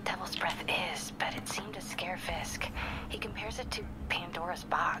clear what Devil's Breath is, but it seemed to scare Fisk. He compares it to Pandora's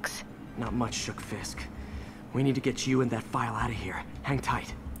box. Not much shook Fisk. We need to get you and that file out of here. Hang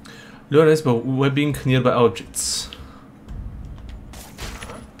tight. Learn about webbing nearby objects.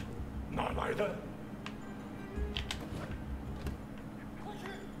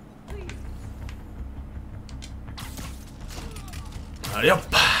 Hurry up.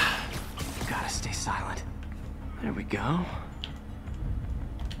 Gotta stay silent. There we go.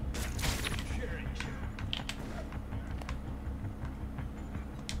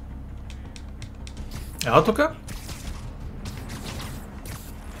 тука?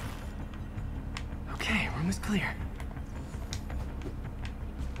 Okay, room is clear.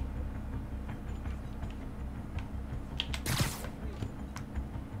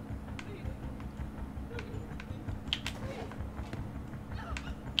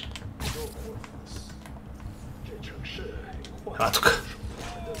 тука.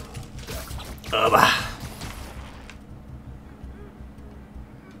 Оба.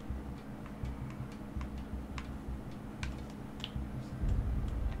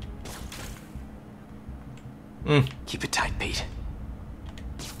 Keep it tight, Pete.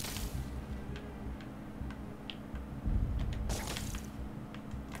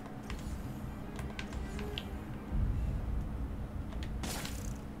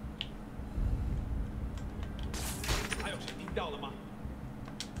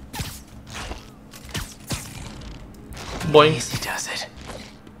 Boing. Easy does it.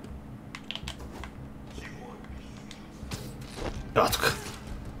 тука.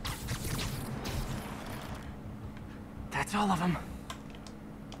 That's all of them.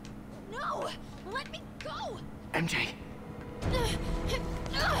 No! Let me go! MJ.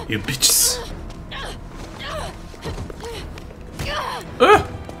 You bitches.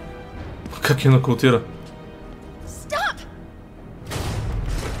 Как я нокаутира? Stop!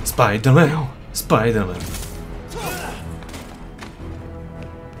 Spiderman. Spiderman.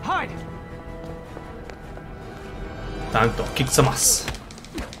 Hide! Time to kick some ass.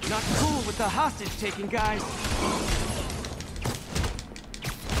 Not cool with the hostage taking, guys.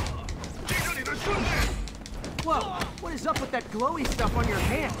 Whoa, what is up with that glowy stuff on your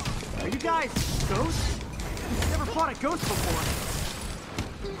hand? Are you guys ghosts? Never fought a ghost before.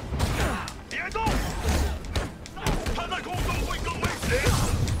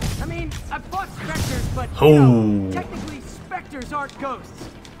 I mean, I've fought specters, but technically specters aren't ghosts.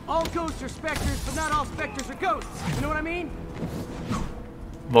 All ghosts are specters, but not all specters are ghosts. You know what I mean?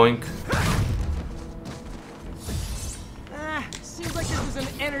 Boink. Seems like this is an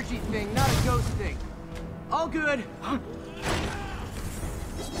energy thing, not a ghost thing. All good.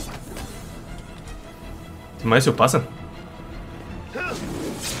 Ти май си опасен.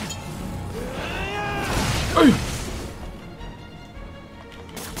 Ой!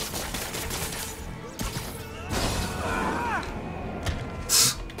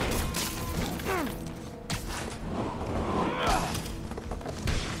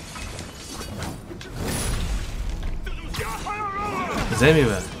 Вземи,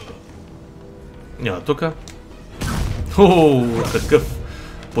 бе. Няма тука. О, такъв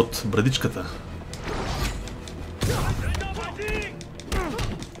под брадичката.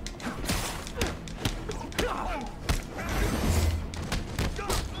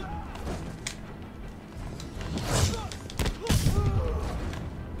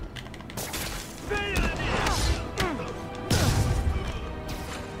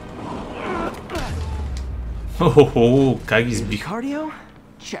 О, как ги избих.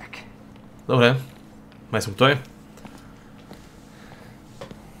 Добре, май съм той.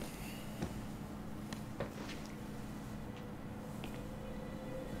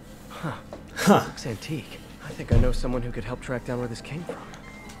 Looks antique. I think I know someone who could help track down where this came from.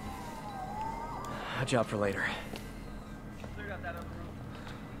 A job for later.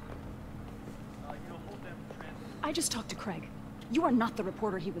 I just talked to Craig. You are not the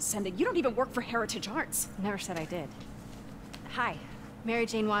reporter he was sending. You don't even work for Heritage Arts. Never said I did. Hi, Mary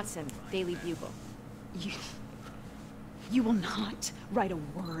Jane Watson, Daily Bugle. You will not write a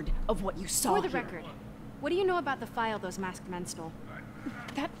word of what you saw For the here. record, what do you know about the file those masked men stole?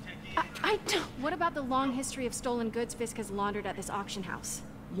 I don't... What about the long history of stolen goods Fisk has laundered at this auction house?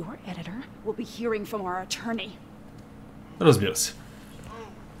 Your editor will be hearing from our attorney. Разбира се.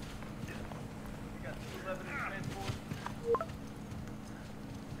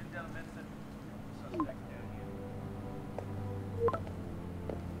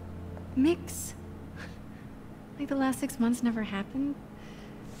 Mix? Like the last 6 months never happened?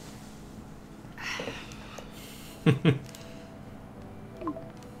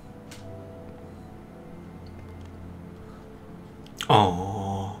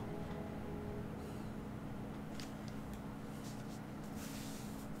 Oh.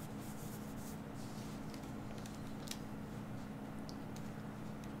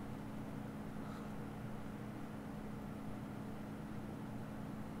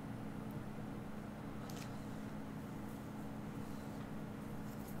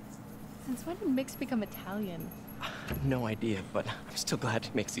 Since when did Mix become Italian? No idea, but I'm still glad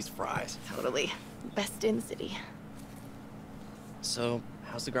he makes these fries. Totally. Best in city. So,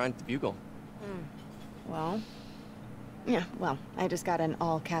 how's the grind at the Bugle? Well, I just got an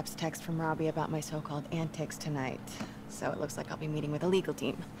all-caps text from Robbie about my so-called antics tonight. So it looks like I'll be meeting with a legal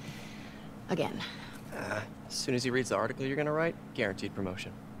team. Again. As soon as he reads the article you're gonna write, guaranteed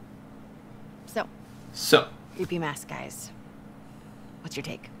promotion. So. Creepy mask guys. What's your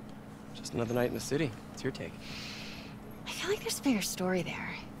take? Just another night in the city. What's your take? I feel like there's a bigger story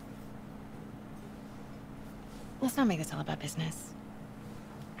there. Let's not make this all about business.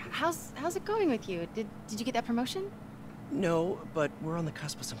 How's it going with you? Did you get that promotion? No, but we're on the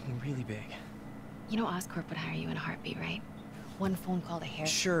cusp of something really big. You know Oscorp would hire you in a heartbeat, right? One phone call to Harry.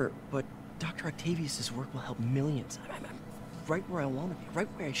 Sure, but Dr. Octavius' work will help millions. I'm right where I want to be, right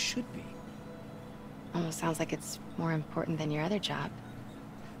where I should be. Almost sounds like it's more important than your other job.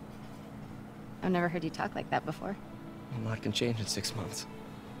 I've never heard you talk like that before. A lot can change in 6 months.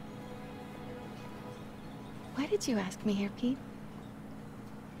 Why did you ask me here, Pete?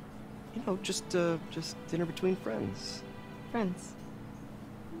 You know, just dinner between friends. Friends?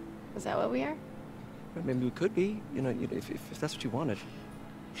 Is that what we are? Well, maybe we could be, you know, if that's what you wanted.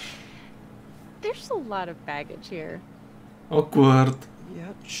 There's a lot of baggage here. Awkward.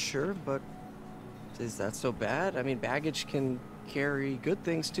 Yeah, sure, but is that so bad? I mean, baggage can carry good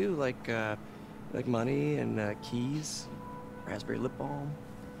things too, like money and keys, raspberry lip balm.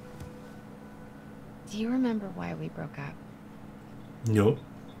 Do you remember why we broke up? No.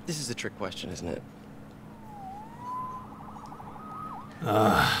 This is a trick question, isn't it?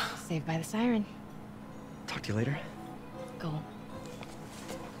 Saved by the siren. Talk to you later. Go.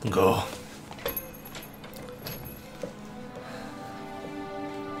 Go.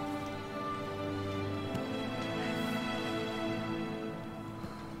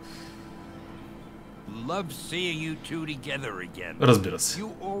 love seeing you two together again. Разбира се. You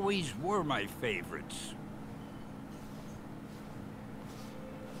always were my favorites.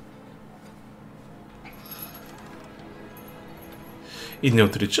 И не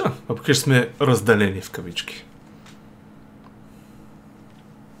отрича, а пък сме разделени в кавички.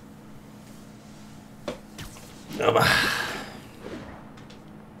 Добре.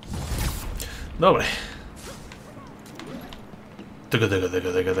 Добре.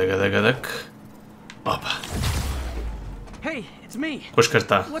 Тъга. Опа. Hey, it's me.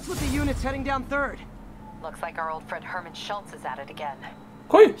 Кошкарта. What's with the units heading down third? Looks like our old friend Herman Schultz is at it again.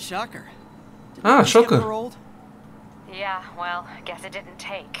 Кой? Shocker. А, Шокър. Yeah, well, guess it didn't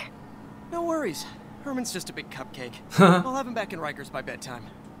take. No worries. Herman's just a big cupcake. I'll have him back in Rikers by bedtime.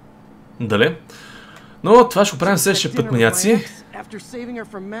 Дали? Но това ще го правим следващия път, маняци. After saving her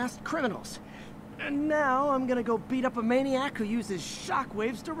from masked criminals. And now I'm gonna go beat up a maniac who uses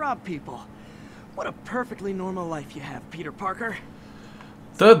shockwaves to rob people. What a perfectly normal life you have, Peter Parker.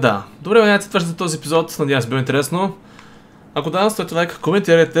 Да. Добре, маняци, това ще за този епизод. Надявам се било интересно. Ако да, стоите лайк,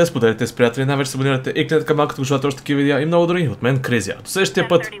 коментирайте, споделите с приятели, най-вече се абонирате и кликнете камбанката, защото още такива видеа и много други. От мен CrazyR. До следващия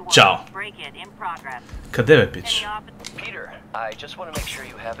път. Чао! Къде бе, пич? Peter, I just want to make sure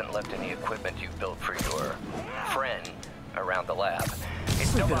you haven't left any equipment you've built for your friend around the lab.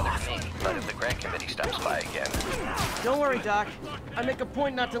 It's no bother to me, but if the grant committee stops by again. Don't worry, Doc. I make a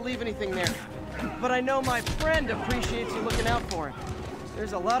point not to leave anything there. But I know my friend appreciates you looking out for him.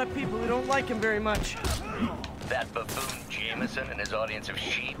 There's a lot of people who don't like him very much. That buffoon Jameson and his audience of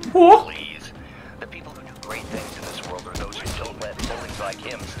sheep? Please. The people who do great things in this world are those who don't let bullies like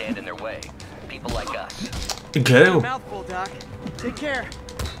him stand in their way. People like us. Гледай го. Mouthful, Doc. Take care.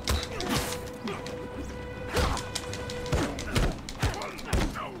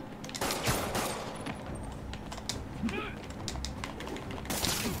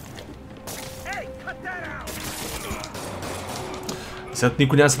 Сега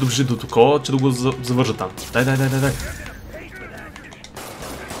никой няма да се доближи до такова, че да го завържа там. Дай.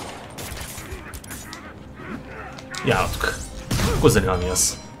 Я тук. Го занимавам и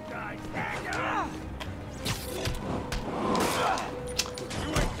аз.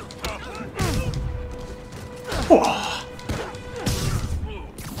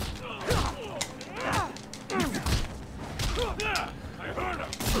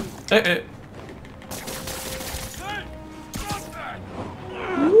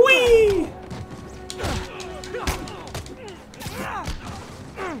 Уи!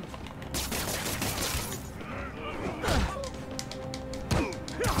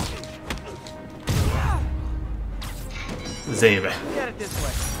 Вземи бе.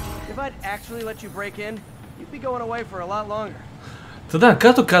 Та,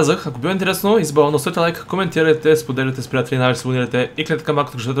 както казах, ако било интересно и забавно, оставете лайк, коментирайте, споделяйте с приятели, най-вече се абонирайте и кликнете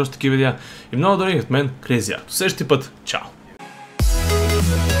камбанката, защото още такива видеа и много други от мен, CrazyR. До следващия път, чао!